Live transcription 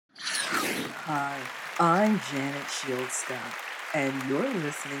Hi, I'm Janet Shields Scott, and you're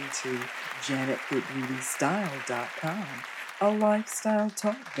listening to JanetFitBeautyStyle.com, a lifestyle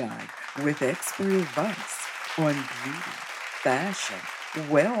talk guide with expert advice on beauty, fashion,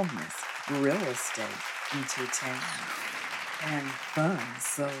 wellness, real estate, entertainment, and fun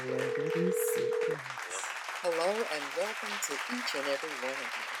celebrity secrets. Hello, and welcome to each and every one of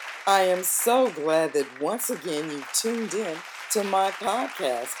you. I am so glad that once again you tuned in to my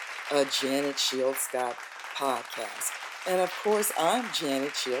podcast, a Janet Shields Scott podcast. And of course, I'm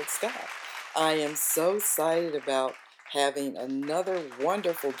Janet Shields Scott. I am so excited about having another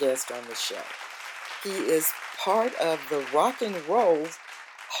wonderful guest on the show. He is part of the Rock and Roll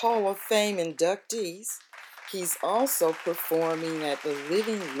Hall of Fame inductees. He's also performing at the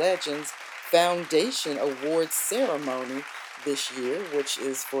Living Legends Foundation Awards ceremony this year, which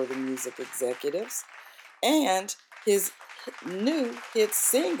is for the music executives. And his new hit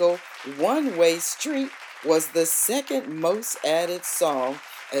single, One Way Street, was the second most added song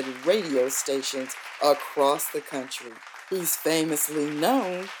at radio stations across the country. He's famously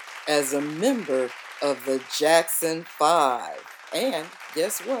known as a member of the Jackson 5. And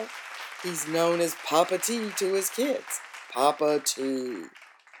guess what? He's known as Papa T to his kids. Papa T.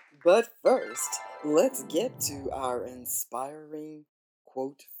 But first, let's get to our inspiring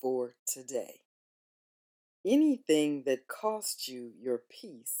quote for today. Anything that costs you your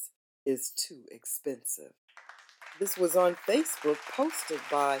peace is too expensive. This was on Facebook, posted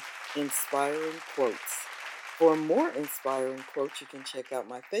by Inspiring Quotes. For more inspiring quotes, you can check out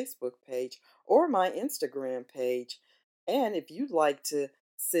my Facebook page or my Instagram page. And if you'd like to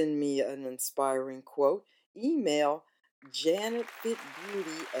send me an inspiring quote, email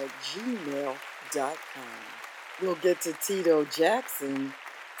janetfitbeauty@gmail.com. We'll get to Tito Jackson,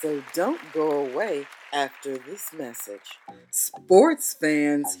 so don't go away after this message. Sports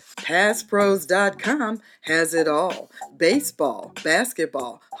fans, PassPros.com has it all. Baseball,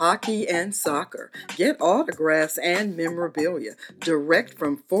 basketball, hockey, and soccer. Get autographs and memorabilia direct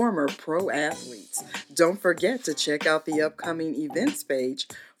from former pro athletes. Don't forget to check out the upcoming events page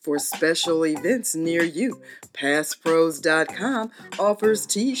for special events near you. PassPros.com offers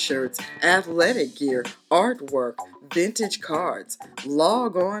t-shirts, athletic gear, artwork, vintage cards.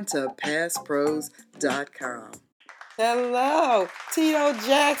 Log on to PassPros.com. Hello, Tito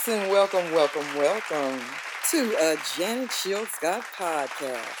Jackson. Welcome to a Janet Shields Scott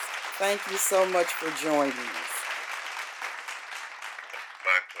podcast. Thank you so much for joining us.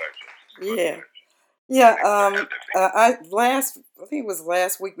 My pleasure. Yeah. I think it was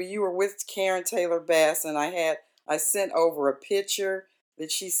last week, but you were with Karen Taylor Bass, and I sent over a picture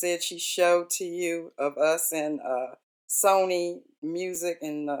that she said she showed to you of us and Sony Music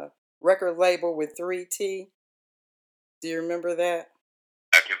and record label with 3T. Do you remember that?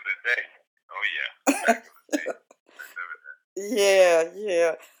 Back in the day. Oh yeah. Back in the day. I remember that.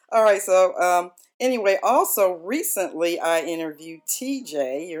 Yeah. All right. So, anyway, also recently I interviewed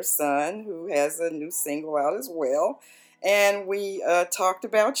TJ, your son, who has a new single out as well. And we talked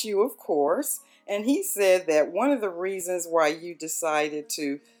about you, of course. And he said that one of the reasons why you decided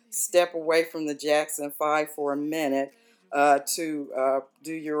to step away from the Jackson 5 for a minute to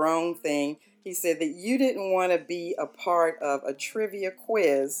do your own thing, he said that you didn't want to be a part of a trivia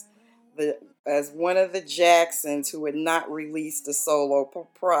quiz as one of the Jacksons who had not released a solo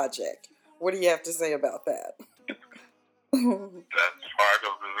project. What do you have to say about that? That's part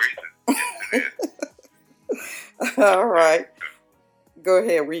of the reason. Yes, it is. All right. Go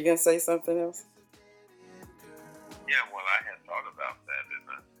ahead. Were you going to say something else? Yeah, well, I had thought about that, and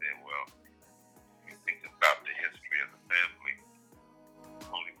I said, well, you think about the history of the family.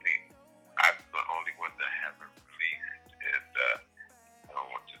 I'm the only one that haven't released, and I don't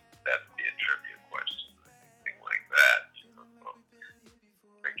want that to be a trivia question or anything like that. So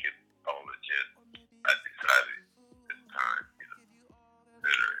make it all legit. I decided this time,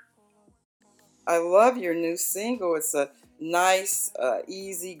 consider it. I love your new single. It's a nice,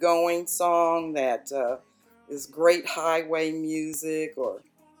 easy-going song that is great highway music, or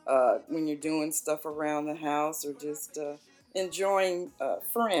when you're doing stuff around the house, or just enjoying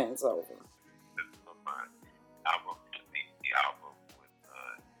friends over. This is my album, the album with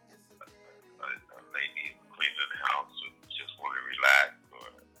a lady cleaning the house who just want to relax, or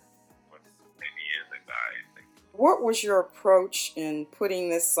maybe is a guy. What was your approach in putting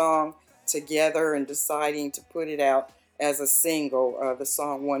this song together and deciding to put it out as a single, the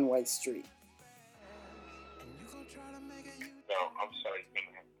song One Way Street? No, I'm sorry, you're going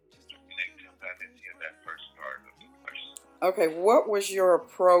to have to repeat because I didn't hear that first part of the question. Okay, what was your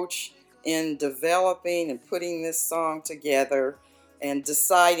approach in developing and putting this song together and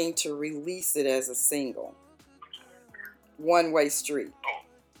deciding to release it as a single? One Way Street. Oh,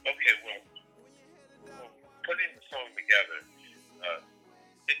 okay. Well, putting the song together,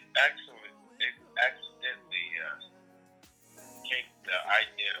 it accidentally came. The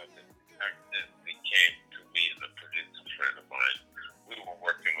idea of it accidentally came to me and a producer friend of mine. We were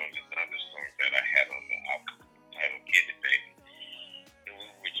working on this other song that I had on the album titled "Get It Baby," and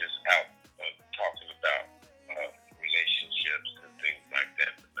we were just out talking about relationships and things like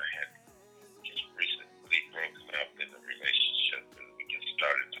that. And I had just recently broken up in a relationship, and we just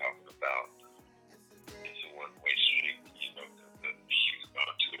started talking about it's a one-way street. She's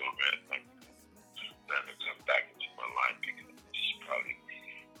gone too long, man. Like, never come back into my life because she probably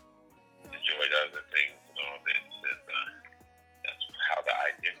enjoyed other things and all this, and that's how the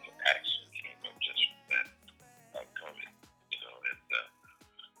idea of action came up just from that comment, and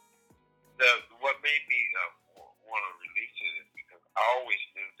what made me want to release it is because I always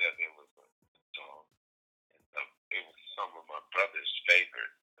knew that it was a song, and it was some of my brother's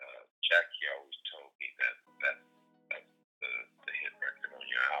favorite. Jackie always told me that's the hit record on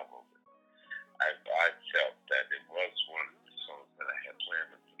your album. I felt that it was one of the songs that I had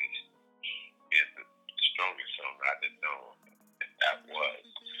planned to release. It's the strongest song. I didn't know if that was,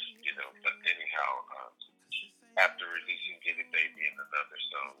 but anyhow, after releasing Get It Baby and another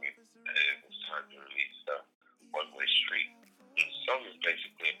song, it was time to release One Way Street. The song is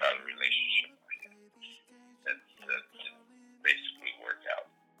basically about a relationship that basically worked out.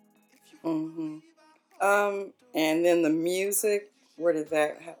 Mm-hmm. And then the music, where did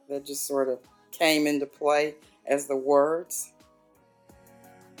that just sort of came into play as the words?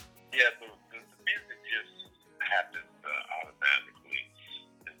 Yeah, the music just happens automatically,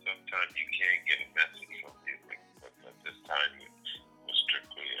 and sometimes you can't get a message from music, but at this time it was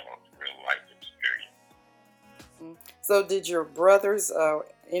strictly on real life experience. Mm. So did your brothers,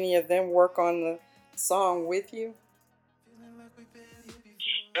 any of them work on the song with you?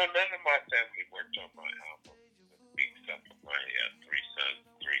 No, none of my family worked on my album, except for my three sons,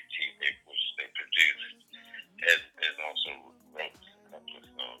 3T, which they produced, and also wrote a couple of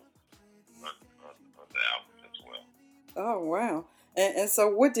songs on the album as well. Oh, wow. And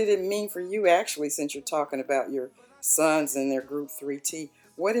so what did it mean for you actually, since you're talking about your sons and their group 3T?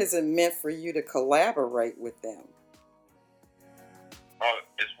 What has it meant for you to collaborate with them?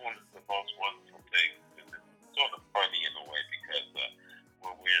 It's one of the most wonderful things. It's sort of funny in a way because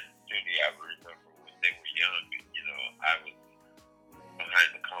when we're in the studio, I remember when they were young, I was behind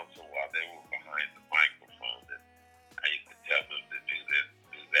the console while they were behind the microphone, and I used to tell them to do this,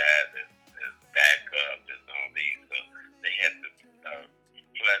 do that, and back up and all these. So they had the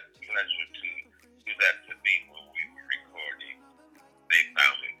pleasure to do that to me when we were recording. They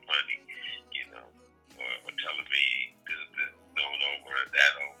found it funny, or telling me do this, don't over,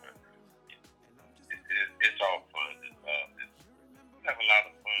 that over. It's all fun and love. We have a lot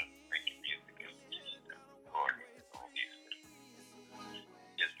of fun making music and recording and all these things.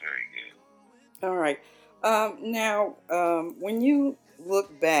 It's very good. All right. Now, when you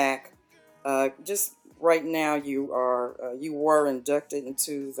look back, just right now, you were inducted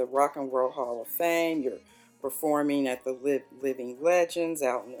into the Rock and Roll Hall of Fame. You're performing at the Living Legends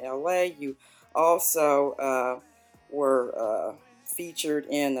out in LA. You also were featured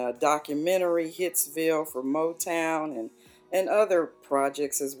in a documentary, Hitsville, for Motown, and other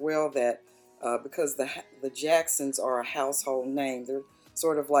projects as well. That because the Jacksons are a household name, they're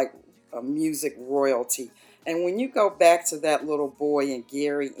sort of like a music royalty. And when you go back to that little boy in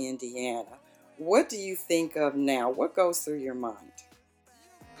Gary, Indiana, what do you think of now? What goes through your mind?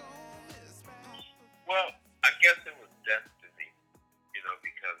 Well, I guess it was destiny,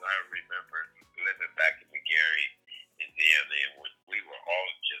 because I remember living back in Gary, Indiana, and we were all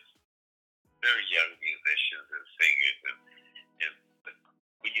just very young musicians and singers, and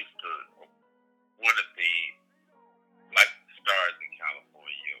we used to want to be like the stars in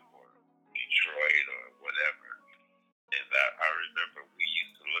California or Detroit or whatever. And I remember we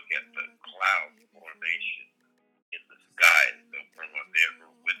used to look at the cloud formation in the sky from our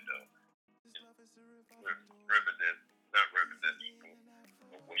bedroom window. Not reminiscent,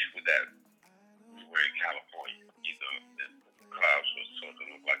 but wish that we were in California, and the clouds would sort of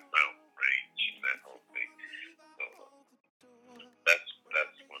look like mountain range and that whole thing. So that's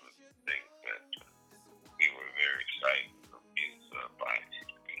one of the things that we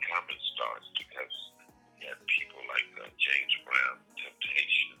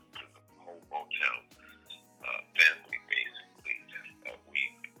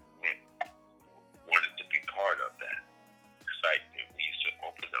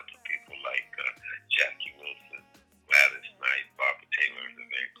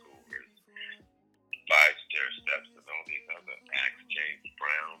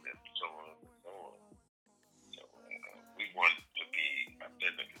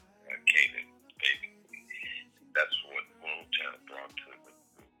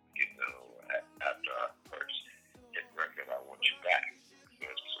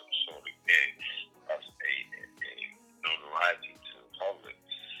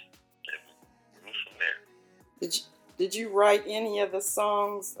Did you write any of the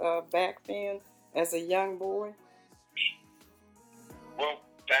songs back then as a young boy? Well,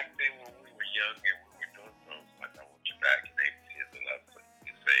 back then when we were young and we were doing songs like I Want You Back and ABC and the Love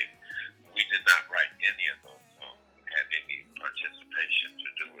You Say, we did not write any of those songs. We had any participation to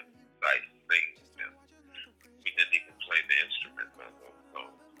do with like singing them. We didn't even play the instruments on those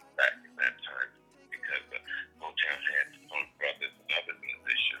songs back in that time because Motown had Funk Brothers and other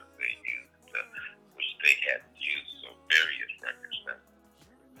musicians they used, which they had used on various records,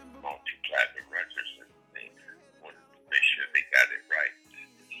 multi-platinum records, and they wanted to make sure they got it right.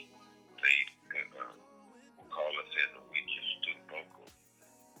 They would call us in and we just do vocals.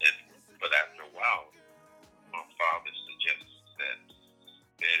 But after a while, my father suggested that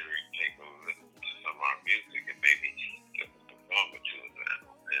better take a listen to some of our music and maybe give us a song or two of that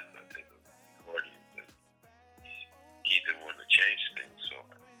and the recordings. And he didn't want to change things, so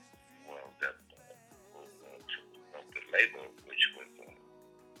that of the label, which was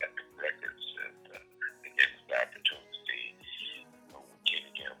Epic Records, and they gave us the opportunity with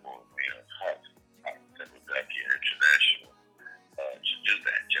Kenny Campbell and Leon Huff out of Philadelphia International to do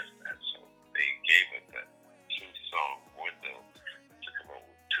that, just that. So they gave us a 2-song window to come up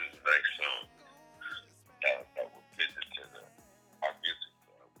with 2 nice songs that would fit into our music,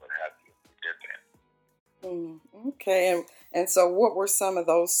 what have you. We did that. Okay, and so what were some of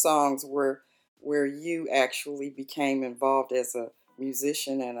those songs where you actually became involved as a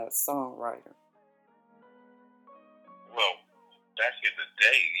musician and a songwriter? Well, back in the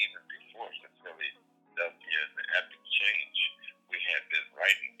day, even before the Philadelphia and the Epic change, we had been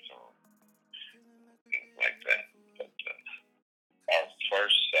writing songs, things like that. But our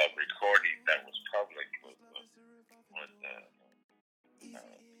first recording that was public was on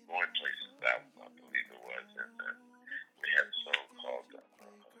Going Places album, I believe it was, and we had a song called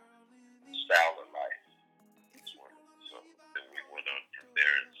Style of Life. So then we went on from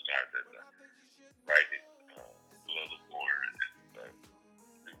there and started writing a little more, and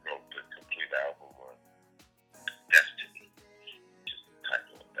we wrote the complete album on Destiny, just the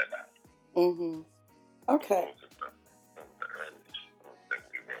title of that album. Okay. Those are the earliest songs that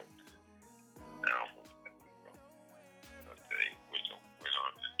we wrote, albums that we wrote. But they went on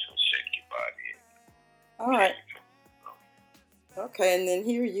until Shake Your Body. All right. Okay, and then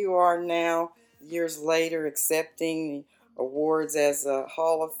here you are now, years later, accepting awards as a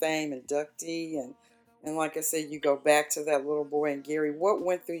Hall of Fame inductee, and like I said, you go back to that little boy and Gary. What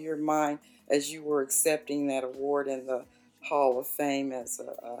went through your mind as you were accepting that award in the Hall of Fame as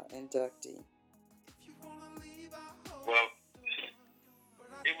a inductee? Well,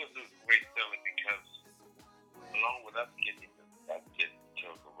 it was a great feeling because along with us getting inducted to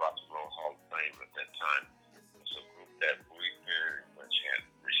the Rock and Roll Hall of Fame at that time, it was a group that we very much had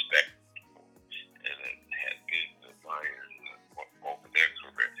respect for and it had good admirers over their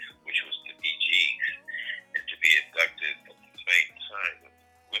career, which was the Bee Gees. And to be inducted at the same time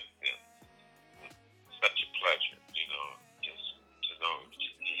with them was such a pleasure, just to know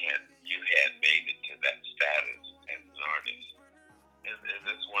you had made it to that status as an artist. And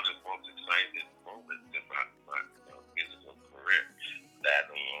that's one of the most exciting moments in my musical career.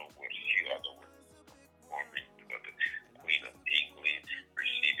 That along with a few other women performing for the Queen of England,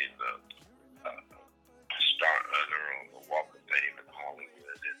 receiving the Star Honor on the Walk of Fame in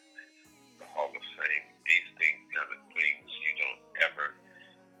Hollywood and the Hall of Fame. These things, kind of things you don't ever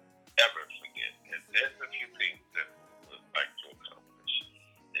forget. And there's a few things that we would like to accomplish,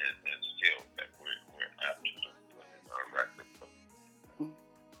 and still that we're after to put in our record book.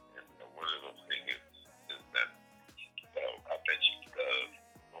 And one of those things is that I bet you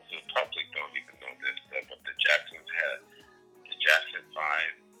most of the public don't even know this, but the Jacksons had the Jackson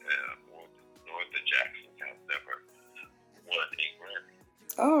 5, nor the Jacksons have never won a Grammy.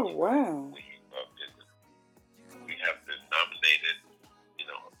 Oh, wow. We have been nominated,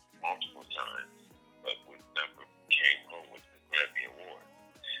 multiple times, but we never came home with the Grammy Award.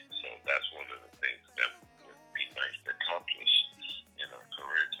 So that's one of the things that would be nice to accomplish in our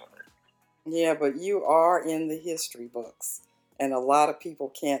career time. Yeah, but you are in the history books, and a lot of people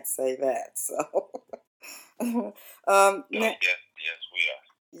can't say that. So, Yes, we are.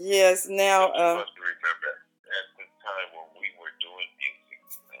 Yes, now. You must remember at the time when we were doing music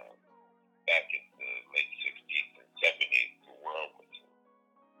back in the late 60s and 70s, the world was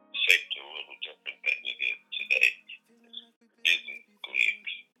shaped a little different than it is today. Physically,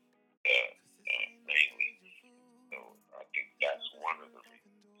 mainly. So I think that's one of the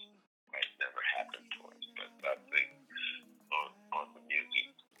reasons why it never happened for us. But I think on the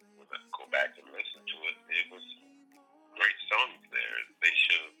music, when I go back and listen to it, it was great songs there. They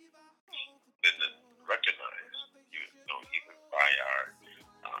should have been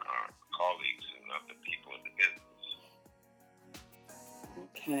the people in the business.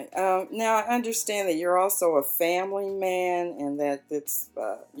 Okay. Now I understand that you're also a family man, and that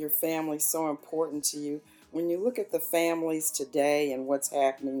your family's so important to you. When you look at the families today and what's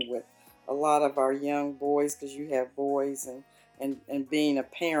happening with a lot of our young boys, because you have boys, and being a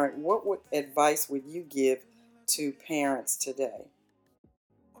parent, advice would you give to parents today?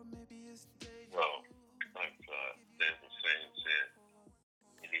 Well, like Dan Hussein said,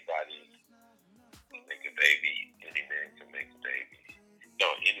 anybody can make a baby, any man can make a baby. No,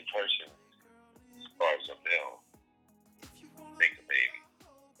 any person, as far as a male, make a baby.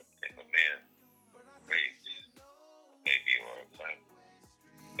 If a man raise a baby or a son,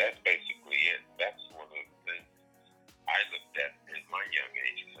 that's basically it. That's one of the things I looked at in my young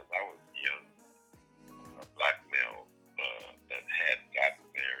age, because I was young, a black male that had gotten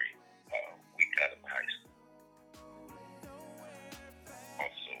married week out of high school.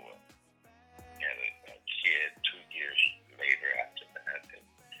 Also had a kid 2 years later after that, and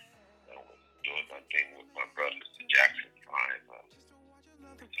I was doing my thing with my brothers, the Jackson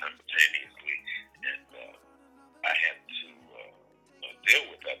 5, simultaneously, and I had to deal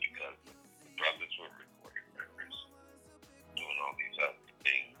with that because the brothers were recording members, doing all these other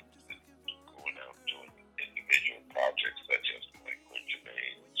things, going out doing individual projects such as like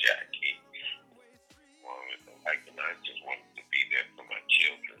Jermaine, Jackie, and I just wanted to be there for my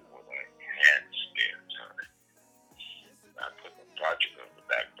children when I had spare time. I put the project on the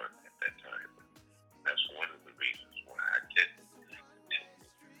back burner at that time. That's one of the reasons why I didn't.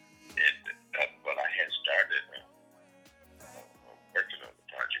 But I had started working on the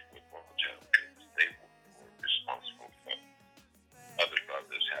project with Motown because they were responsible for other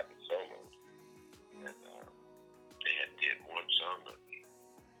brothers having solos, and they had did one song on me.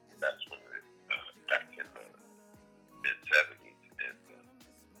 That's when back in the mid-70s, and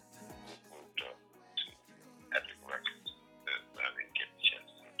moved up to Epic Records. I didn't get the chance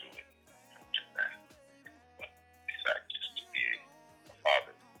to do it after that. But besides just to be a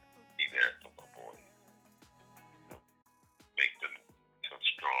father, be there for my boys, make them some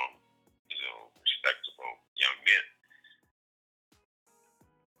strong, respectable young men.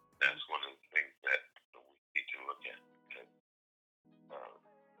 That's one of the things that we need to look at, because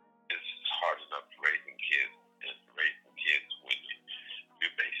it's hard enough raising kids, and raising kids when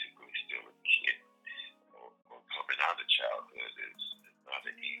you're basically still a kid, or coming out of childhood is not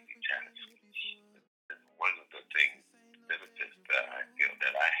an easy task. And one of the benefits that I feel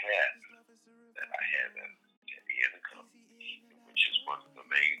that I had a steady income, which is one of the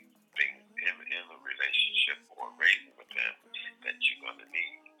main things in a relationship or raising a family that you're going to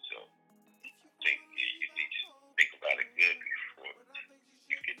need. So I think you need to think about it good before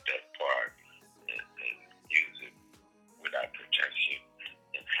you get that far, and use it without protection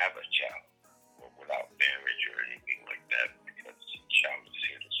and have a child, or without marriage or anything like that, because the child is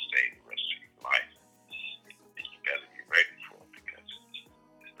here to stay the rest of your life. And you better be ready for it, because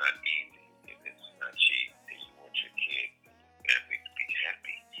it's not easy and it's not cheap, and you want your kid and your family to be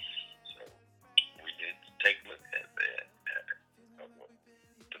happy. So we need to take a look at that, of what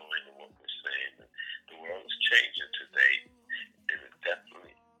we're doing and what we're saying. The world is changing today. It is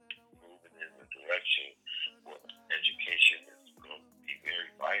definitely moving in the direction where education is going to be very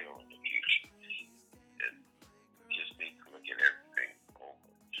vital in the future. And just need to look at everything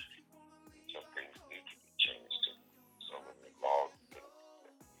over. Some things need to be changed, and some of the laws that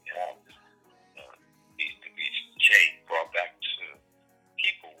we have needs to be changed, brought back to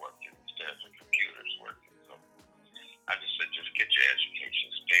people working instead of computers working. So I just said, just get your education,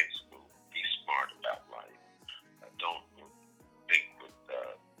 stay in school, be smart about life. Don't think with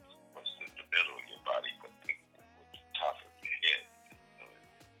what's in the middle of your body, but think with the top of your head.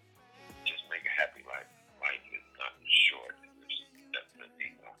 Just make a happy life. Life is not short. There's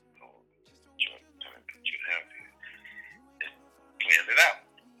definitely not short time that you have here. And plan it out.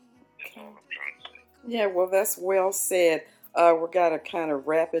 That's all I'm trying to say. Yeah, well, that's well said. We're got to kind of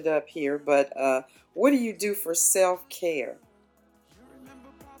wrap it up here, but what do you do for self-care?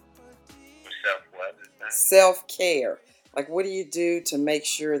 What is that? Self-care. Like, what do you do to make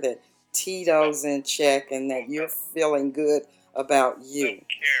sure that Tito's in check and that you're feeling good about you?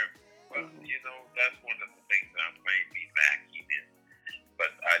 Self-care. Well, that's one of the things I may be lacking in.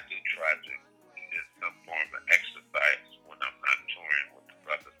 But I do try to get some form of exercise when I'm not touring with the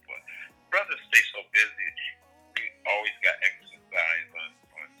brothers. But brothers stay so busy, we always got exercise on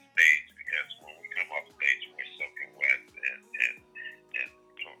stage, because when we come off stage, we're soaking wet and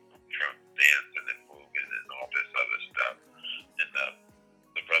from dancing and moving and all this other stuff. And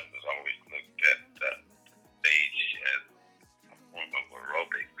the brothers always looked at stage as a form of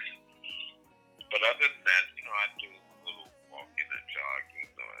aerobics. But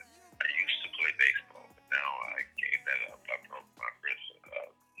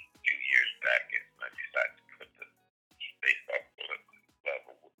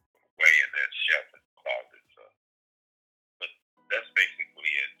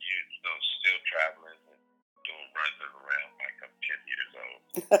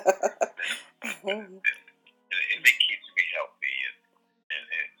It keeps me healthy and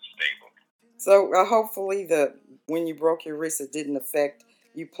stable. So hopefully when you broke your wrist, it didn't affect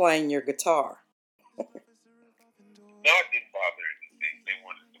you playing your guitar. No, it didn't bother anything. They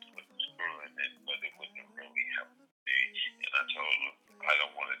wanted to put the screw in it, but it wouldn't really help me. And I told them I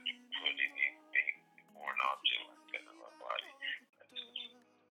don't want to put anything more an object like that in my body. That's just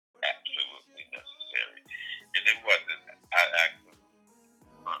absolutely necessary. And it wasn't. I asked them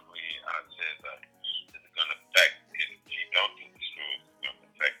bluntly. I said, "Is it going to affect? If you don't do the screws, it's going to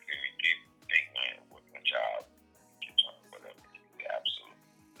affect anything with my job, guitar, whatever."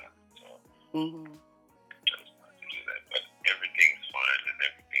 Absolutely not. So. Mm-hmm.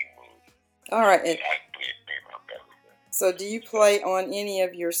 All right. And so do you play on any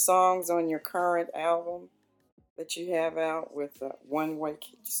of your songs on your current album that you have out with One Way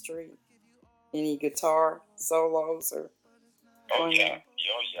Street? Any guitar solos or? Oh yeah, I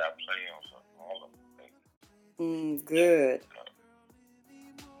play on all of them. Good.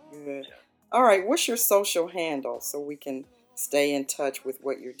 Good. Yeah. All right. What's your social handle so we can stay in touch with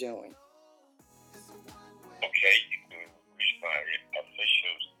what you're doing? Okay, you can reach my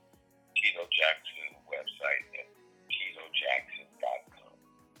official Tito Jackson website at titojackson.com.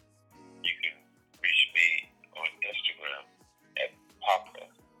 You can reach me on Instagram at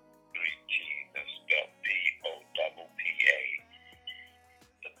Papa3T, that's spelled Poppa,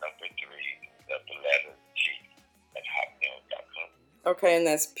 the number 3, the letter G at hotmail.com. Okay, and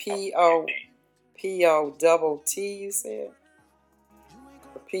that's P-O-T, you said?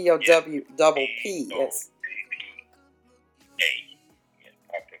 P-O-W-P-P, yes.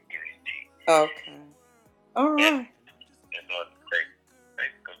 Okay. All right. And on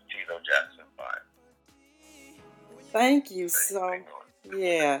Facebook, Tito Jackson 5. Thank you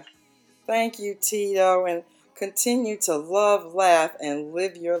Thank you, Tito, and continue to love, laugh, and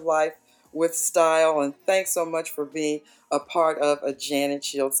live your life with style. And thanks so much for being a part of a Janet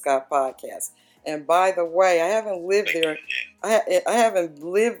Shields Scott podcast. And by the way, I haven't lived there. I haven't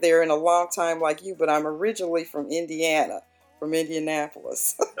lived there in a long time like you, but I'm originally from Indiana, from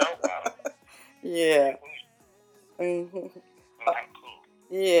Indianapolis. Oh, wow. Yeah. Mm-hmm.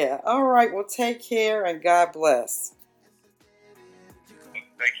 Yeah. All right. Well, take care and God bless.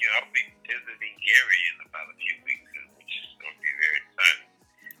 Thank you. I'll be visiting Gary in about a few weeks, which is going to be very exciting.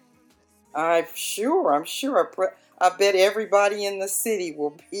 I'm sure. I bet everybody in the city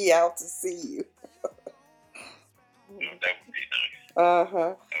will be out to see you. That would be nice. Uh-huh. That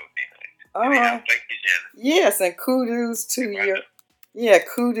would be nice. All right. Thank you, Janet. Yes, and kudos to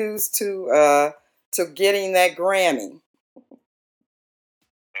kudos to getting that Grammy.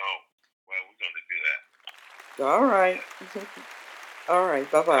 Oh, well, we're going to do that. All right. All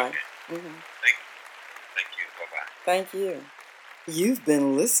right. Bye-bye. Okay. Mm-hmm. Thank you. Bye-bye. Thank you. You've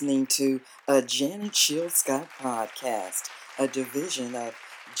been listening to a Janet Shields Scott podcast, a division of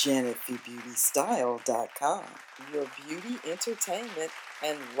JanetFeeBeautyStyle.com, your beauty, entertainment,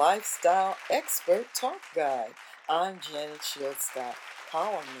 and lifestyle expert talk guide. I'm Janet Shields Scott,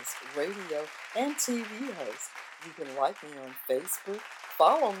 columnist, radio, and TV host. You can like me on Facebook,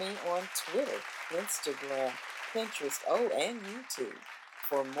 follow me on Twitter, Instagram, Pinterest, and YouTube.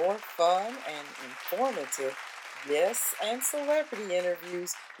 For more fun and informative, and celebrity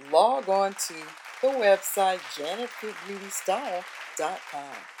interviews, log on to the website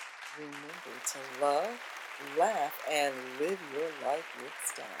JanetFitBeautyStyle.com. Remember to love, laugh, and live your life with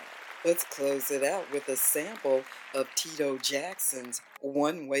style. Let's close it out with a sample of Tito Jackson's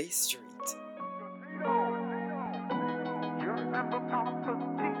One Way Street.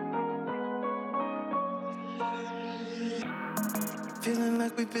 Feeling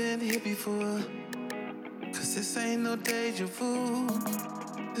like we've been here before, 'cause this ain't no deja vu.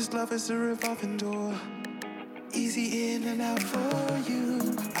 This love is a revolving door, easy in and out for you.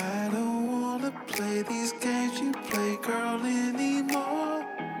 I don't wanna play these games you play, girl, anymore.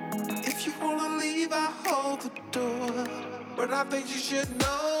 If you wanna leave, I'll hold the door, but I think you should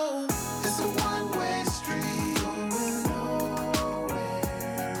know it's a one-way street.